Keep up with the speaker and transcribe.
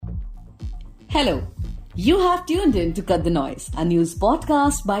Hello, you have tuned in to Cut the Noise, a news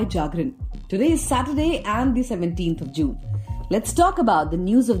podcast by Jagran. Today is Saturday and the 17th of June. Let's talk about the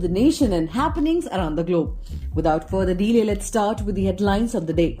news of the nation and happenings around the globe. Without further delay, let's start with the headlines of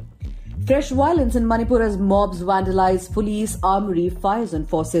the day. Fresh violence in Manipur as mobs vandalize police armoury, fires on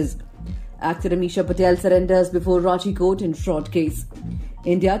forces. Actor Amisha Patel surrenders before Ranchi court in fraud case.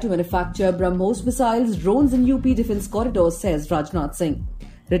 India to manufacture BrahMos missiles, drones in UP defence corridors, says Rajnath Singh.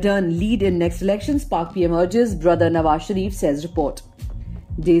 Return lead in next elections, Pak PM urges, brother Nawaz Sharif says report.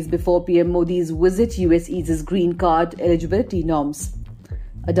 Days before PM Modi's visit, US eases green card eligibility norms.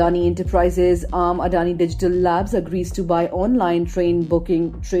 Adani Enterprises arm Adani Digital Labs agrees to buy online train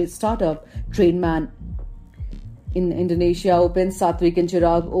booking startup Trainman. In Indonesia Open, Satwik and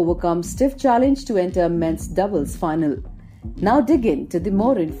Chirag overcome stiff challenge to enter men's doubles final. Now dig into the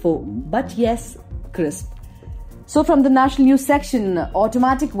more info, but yes, crisp. So from the national news section,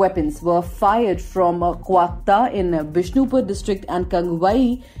 automatic weapons were fired from Kwakta in Bishnupur district and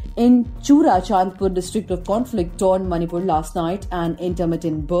Kangwai in Chura Chandpur district of conflict-torn Manipur last night. An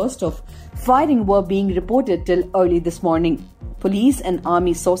intermittent burst of firing were being reported till early this morning, police and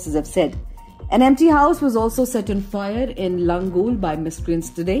army sources have said. An empty house was also set on fire in Langol by miscreants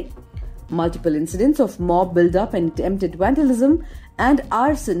today. Multiple incidents of mob build-up and attempted vandalism and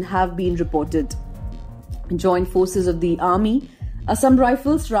arson have been reported. Joint forces of the Army, Assam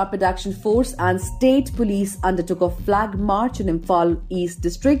Rifles, Rapid Action Force and State Police undertook a flag march in Imphal East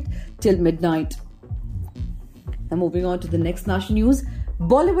District till midnight. Now moving on to the next national news.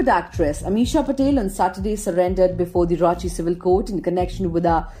 Bollywood actress Amisha Patel on Saturday surrendered before the Ranchi Civil Court in connection with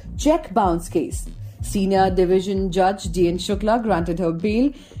a check bounce case. Senior Division Judge D.N. Shukla granted her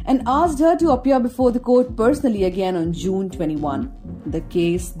bail and asked her to appear before the court personally again on June 21. The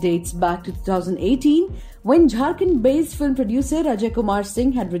case dates back to 2018 when Jharkhand-based film producer Ajay Kumar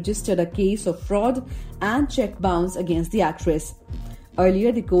Singh had registered a case of fraud and check bounce against the actress.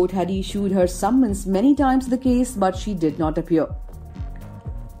 Earlier, the court had issued her summons many times in the case, but she did not appear.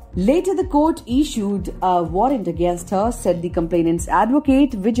 Later, the court issued a warrant against her, said the complainant's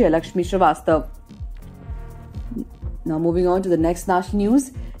advocate Vijay Lakshmi Srivastav. Now moving on to the next national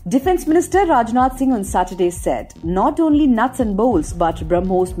news. Defence Minister Rajnath Singh on Saturday said not only nuts and bolts but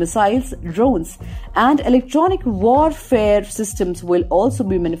BrahMos missiles, drones and electronic warfare systems will also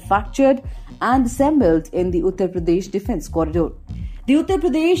be manufactured and assembled in the Uttar Pradesh Defence Corridor. The Uttar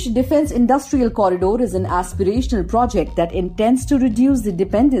Pradesh Defence Industrial Corridor is an aspirational project that intends to reduce the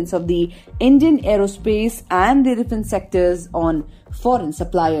dependence of the Indian aerospace and the defence sectors on foreign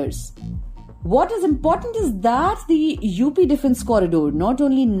suppliers. What is important is that the UP Defence Corridor, not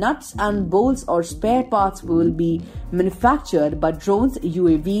only nuts and bolts or spare parts will be manufactured, but drones,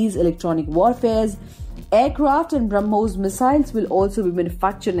 UAVs, electronic warfares, aircraft and BrahMos missiles will also be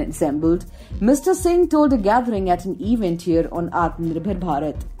manufactured and assembled, Mr. Singh told a gathering at an event here on Atmanirbhar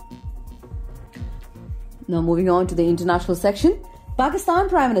Bharat. Now moving on to the international section. Pakistan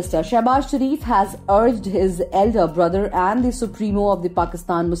Prime Minister Shehbaz Sharif has urged his elder brother and the Supremo of the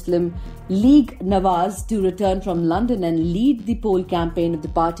Pakistan Muslim League Nawaz to return from London and lead the poll campaign of the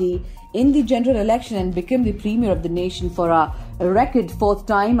party in the general election and become the Premier of the nation for a record fourth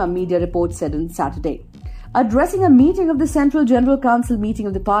time, a media report said on Saturday. Addressing a meeting of the Central General Council meeting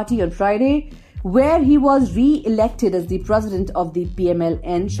of the party on Friday, where he was re-elected as the president of the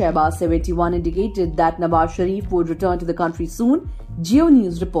PMLN, Shehbaz 71 indicated that Nawaz Sharif would return to the country soon, Geo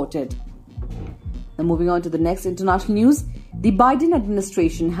News reported. Now moving on to the next international news. The Biden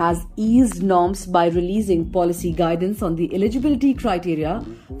administration has eased norms by releasing policy guidance on the eligibility criteria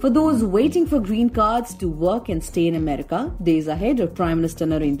for those waiting for green cards to work and stay in America, days ahead of Prime Minister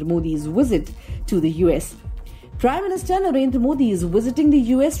Narendra Modi's visit to the US. Prime Minister Narendra Modi is visiting the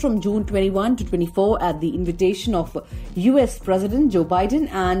US from June 21 to 24 at the invitation of US President Joe Biden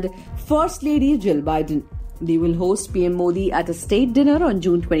and First Lady Jill Biden. They will host PM Modi at a state dinner on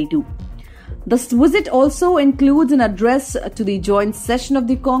June 22. The visit also includes an address to the joint session of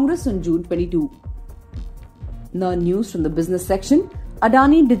the Congress on June 22. Now news from the business section.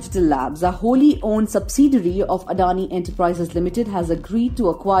 Adani Digital Labs, a wholly owned subsidiary of Adani Enterprises Limited, has agreed to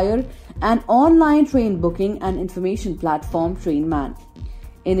acquire an online train booking and information platform, Trainman.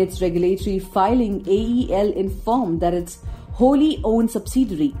 In its regulatory filing, AEL informed that its wholly owned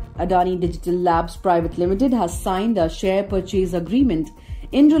subsidiary, Adani Digital Labs Private Limited, has signed a share purchase agreement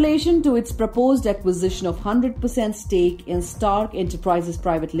in relation to its proposed acquisition of 100% stake in Stark Enterprises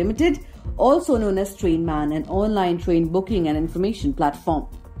Private Limited, also known as Trainman, an online train booking and information platform.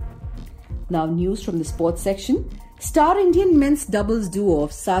 Now news from the sports section. Star Indian men's doubles duo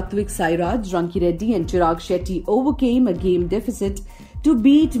of Satwik Sairaj, Ranki Reddy and Chirag Shetty overcame a game deficit to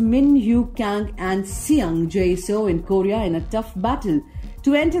beat Min Hyu Kang and Seung Jae-seo in Korea in a tough battle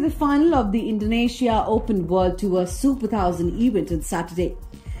to enter the final of the Indonesia Open World Tour Super 1000 event on Saturday.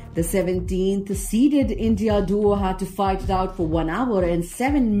 The 17th seeded India duo had to fight it out for 1 hour and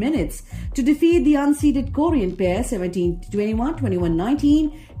 7 minutes to defeat the unseeded Korean pair 17-21,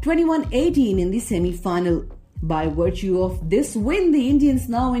 21-19, 21-18 in the semi-final. By virtue of this win, the Indians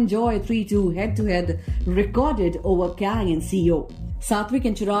now enjoy a 3-2 head-to-head recorded over Kang and Seo. Satwik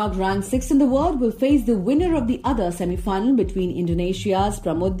and Chirag, ranked 6th in the world, will face the winner of the other semi-final between Indonesia's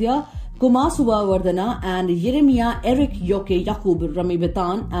Pramodya Kumasubawardana and Yeremia Eric Yoke Yakub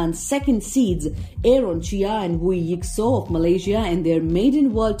Ramibatan and second seeds Aaron Chia and Wui Yikso of Malaysia in their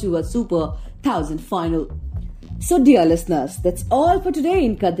maiden World Tour Super 1000 final. So dear listeners, that's all for today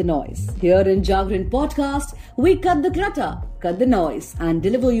in Cut the Noise. Here in Jagran Podcast, we cut the clutter, cut the noise and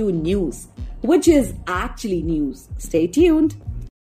deliver you news, which is actually news. Stay tuned.